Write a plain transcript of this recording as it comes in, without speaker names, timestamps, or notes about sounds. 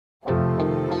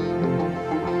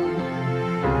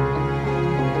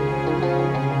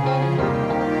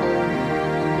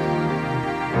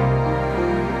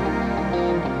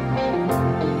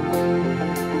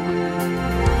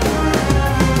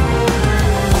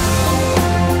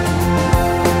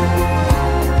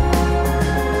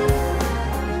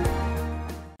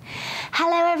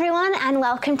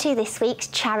welcome to this week's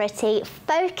Charity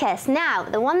Focus. Now,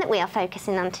 the one that we are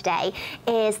focusing on today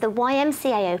is the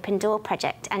YMCA Open Door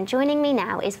project, and joining me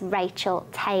now is Rachel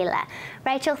Taylor.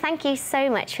 Rachel, thank you so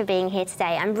much for being here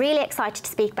today. I'm really excited to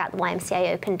speak about the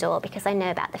YMCA Open Door because I know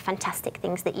about the fantastic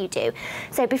things that you do.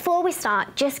 So before we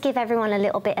start, just give everyone a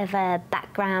little bit of a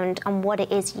background on what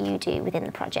it is you do within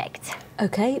the project.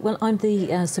 Okay, well, I'm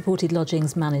the supported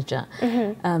lodgings manager,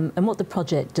 and what the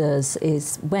project does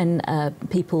is when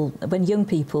young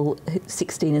people,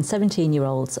 16 and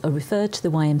 17-year-olds, are referred to the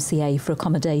YMCA for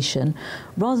accommodation,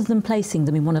 rather than placing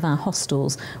them in one of our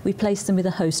hostels, we place them with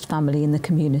a host family in the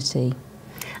community.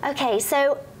 Okay,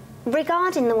 so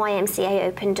regarding the YMCA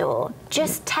Open Door,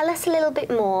 just tell us a little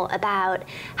bit more about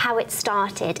how it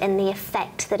started and the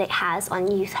effect that it has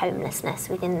on youth homelessness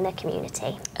within the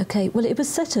community. Okay, well, it was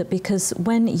set up because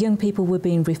when young people were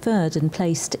being referred and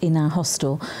placed in our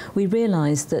hostel, we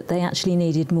realised that they actually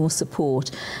needed more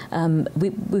support.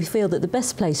 We feel that the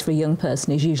best place for a young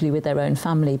person is usually with their own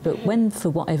family, but when, for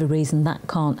whatever reason, that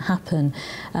can't happen,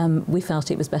 we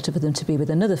felt it was better for them to be with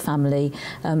another family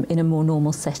in a more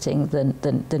normal setting than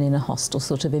in a hostel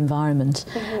sort of environment.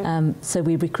 So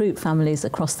we recruit families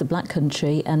across the Black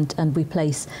Country and we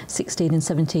place 16 and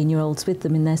 17-year-olds with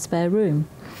them in their spare room.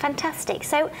 Fantastic.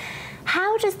 So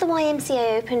how does the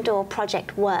YMCA Open Door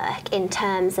project work in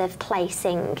terms of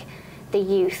placing the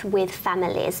youth with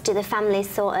families? Do the families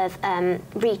sort of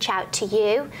reach out to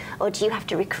you, or do you have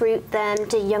to recruit them?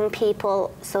 Do young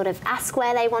people sort of ask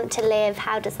where they want to live?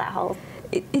 How does that whole...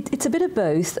 It's a bit of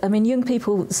both. I mean, young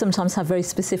people sometimes have very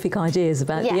specific ideas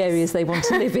about the areas they want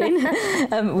to live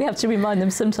in. We have to remind them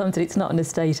sometimes that it's not an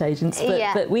estate agent's,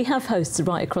 but we have hosts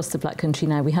right across the Black Country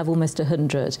now. We have almost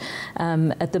 100.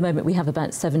 At the moment, we have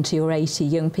about 70 or 80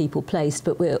 young people placed,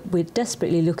 but we're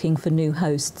desperately looking for new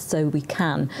hosts so we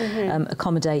can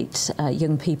accommodate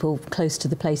young people close to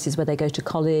the places where they go to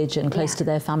college and close to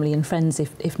their family and friends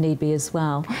if need be as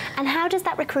well. And how does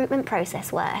that recruitment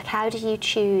process work? How do you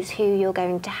choose who you're going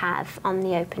to have on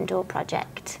the Open Door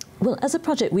project? Well, as a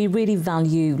project, we really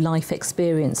value life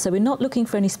experience, so we're not looking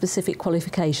for any specific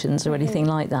qualifications or anything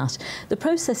like that. The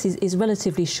process is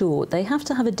relatively short. They have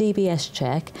to have a DBS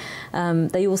check.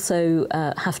 They also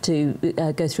have to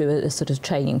go through a sort of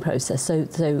training process.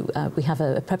 So we have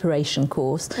a preparation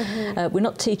course. We're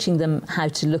not teaching them how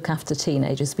to look after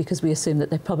teenagers because we assume that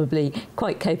they're probably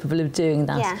quite capable of doing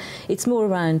that. It's more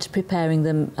around preparing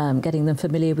them, getting them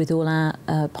familiar with all our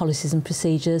policies and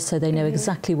procedures so they know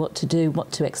exactly what to do,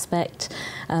 what to expect.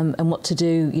 And what to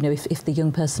do, you know, if the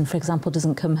young person, for example,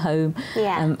 doesn't come home,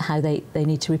 how they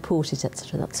need to report it,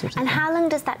 etc., that sort of thing. And how long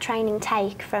does that training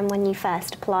take from when you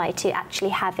first apply to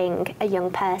actually having a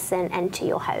young person enter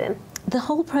your home? The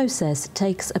whole process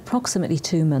takes approximately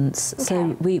 2 months.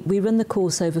 So we run the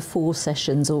course over 4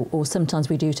 sessions, or sometimes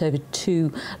we do it over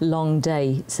 2 long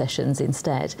day sessions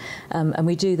instead. And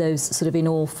we do those sort of in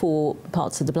all 4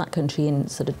 parts of the Black Country, in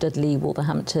sort of Dudley,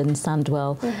 Wolverhampton,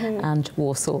 Sandwell and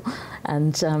Walsall.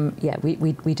 And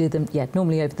we do them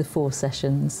normally over the 4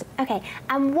 sessions. Okay,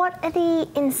 and what are the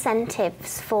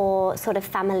incentives for sort of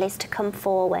families to come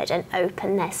forward and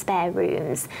open their spare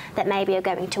rooms that maybe are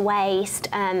going to waste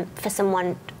for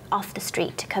someone off the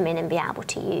street to come in and be able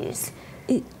to use?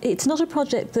 It's not a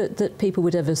project that people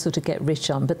would ever sort of get rich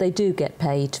on, but they do get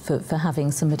paid for having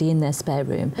somebody in their spare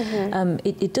room.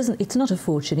 It's not a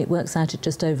fortune. It works out at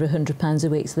just over £100 a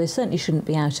week, so they certainly shouldn't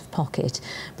be out of pocket.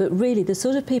 But really, the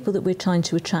sort of people that we're trying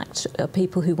to attract are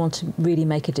people who want to really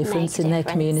make a difference in their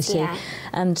community.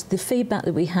 And the feedback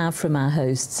that we have from our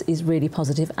hosts is really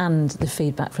positive, and the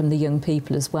feedback from the young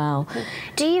people as well.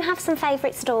 Do you have some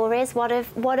favourite stories? What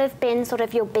have been sort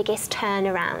of your biggest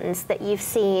turnarounds that you've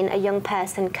seen a young person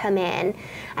come in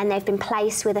and they've been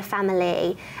placed with a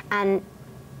family and,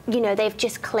 you know, they've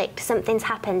just clicked, something's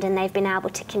happened, and they've been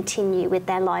able to continue with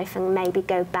their life and maybe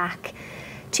go back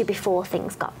to before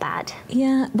things got bad?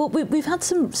 Yeah, well, we've had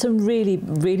some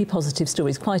really positive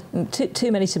stories, quite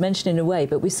too many to mention in a way,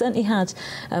 but we certainly had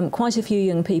quite a few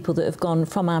young people that have gone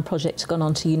from our project, gone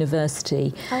on to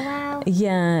university. Oh, wow.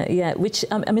 Yeah, which,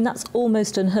 I mean, that's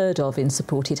almost unheard of in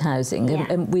supported housing,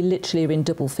 and we literally are in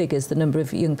double figures, the number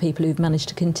of young people who've managed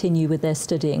to continue with their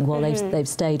studying while they've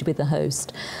stayed with the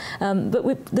host.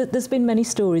 But there's been many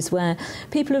stories where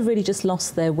people have really just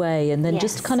lost their way, and then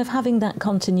just kind of having that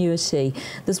continuity.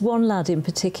 There's one lad in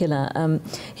particular,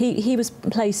 he was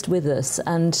placed with us,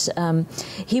 and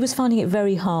he was finding it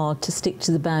very hard to stick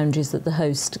to the boundaries that the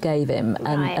host gave him,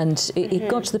 and it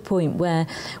got to the point where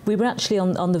we were actually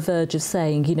on the verge verge of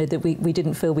saying, you know, that we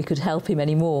didn't feel we could help him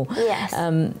anymore. Yes.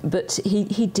 But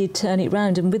he did turn it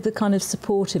round, and with the kind of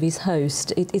support of his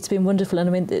host, it's been wonderful. And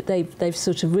I mean, they've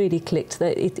sort of really clicked.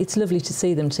 It's lovely to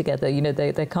see them together. You know,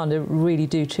 they kind of really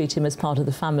do treat him as part of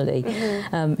the family.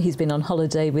 He's been on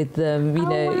holiday with them. You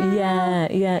know, wow.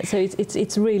 yeah. So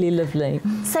it's really lovely.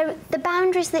 So the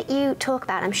boundaries that you talk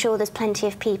about, I'm sure there's plenty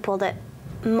of people that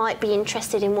might be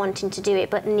interested in wanting to do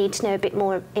it but need to know a bit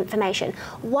more information.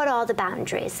 What are the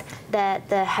boundaries that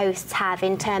the hosts have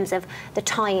in terms of the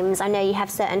times? I know you have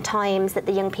certain times that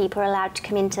the young people are allowed to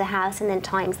come into the house and then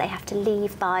times they have to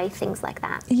leave by, things like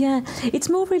that. Yeah, it's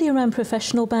more really around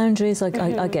professional boundaries, I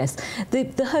guess.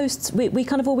 The hosts, we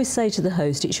kind of always say to the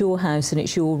host, it's your house and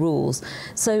it's your rules.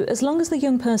 So as long as the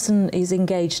young person is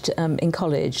engaged in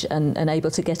college and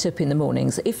able to get up in the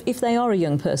mornings, if they are a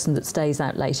young person that stays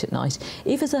out late at night,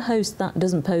 if as a host that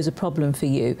doesn't pose a problem for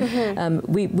you,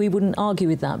 we wouldn't argue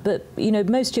with that. But, you know,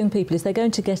 most young people, if they're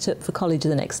going to get up for college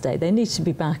the next day, they need to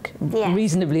be back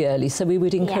reasonably early. So we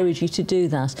would encourage you to do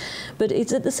that. But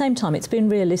it's at the same time, it's been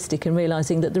realistic and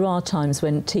realising that there are times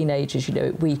when teenagers, you know,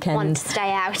 at weekends want to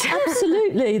stay out.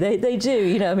 Absolutely, they do.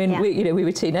 You know, I mean, we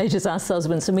were teenagers ourselves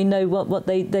once, and we know what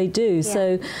they do. Yeah.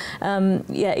 So,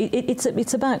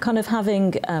 it's about kind of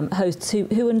having hosts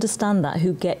who understand that,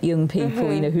 who get young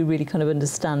people, you know, who really kind of understand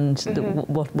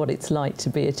what it's like to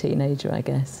be a teenager, I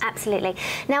guess. Absolutely.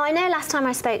 Now, I know last time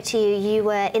I spoke to you, you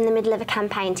were in the middle of a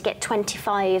campaign to get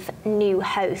 25 new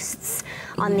hosts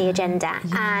on the agenda,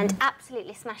 and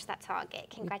absolutely smashed that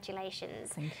target. Congratulations.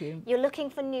 Thank you. You're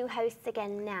looking for new hosts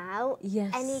again now.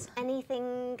 Yes.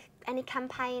 Any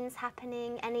campaigns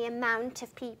happening? Any amount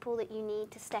of people that you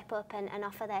need to step up and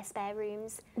offer their spare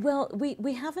rooms? Well,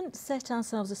 we haven't set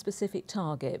ourselves a specific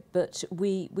target, but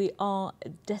we are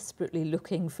desperately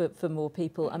looking for more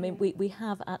people. I mean, we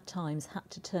have at times had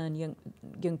to turn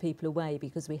young people away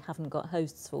because we haven't got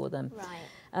hosts for them.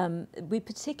 Right. We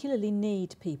particularly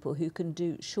need people who can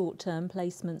do short-term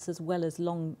placements as well as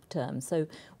long-term. So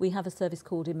we have a service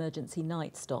called Emergency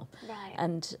Night Stop,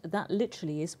 and that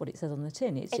literally is what it says on the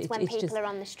tin. It's when people just, are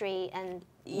on the street and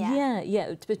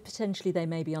potentially they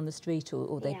may be on the street,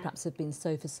 or they perhaps have been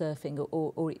sofa surfing,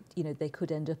 or you know, they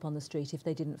could end up on the street if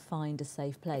they didn't find a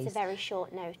safe place. It's a very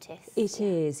short notice. It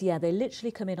is, yeah. They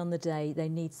literally come in on the day. They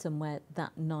need somewhere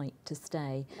that night to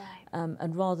stay,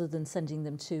 and rather than sending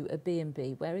them to a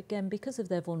B&B, where again, because of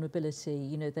their vulnerability,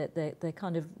 you know, they're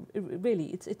kind of really,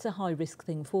 it's a high risk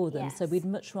thing for them. So we'd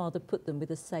much rather put them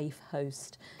with a safe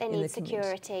host. They need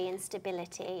security and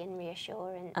stability and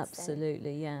reassurance.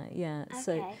 Absolutely, yeah.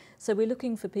 Okay. So we're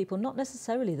looking for people not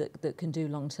necessarily that can do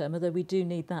long term, although we do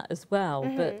need that as well.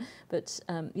 But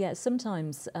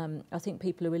sometimes I think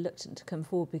people are reluctant to come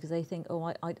forward because they think, oh,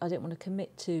 I don't want to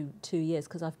commit to 2 years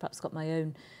because I've perhaps got my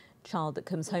own child that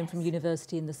comes home from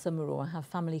university in the summer, or I have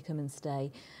family come and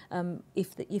stay.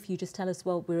 If you just tell us,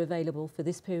 well, we're available for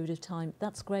this period of time,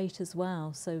 that's great as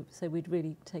well. So we'd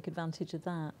really take advantage of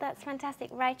that. That's fantastic.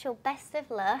 Rachel, best of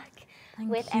luck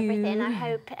with you. everything, I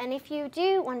hope. And if you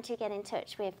do want to get in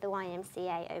touch with the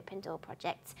YMCA Open Door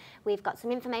Project, we've got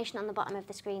some information on the bottom of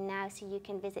the screen now, so you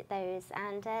can visit those.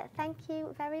 And thank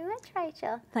you very much,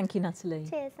 Rachel. Thank you, Natalie.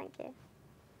 Cheers, thank you.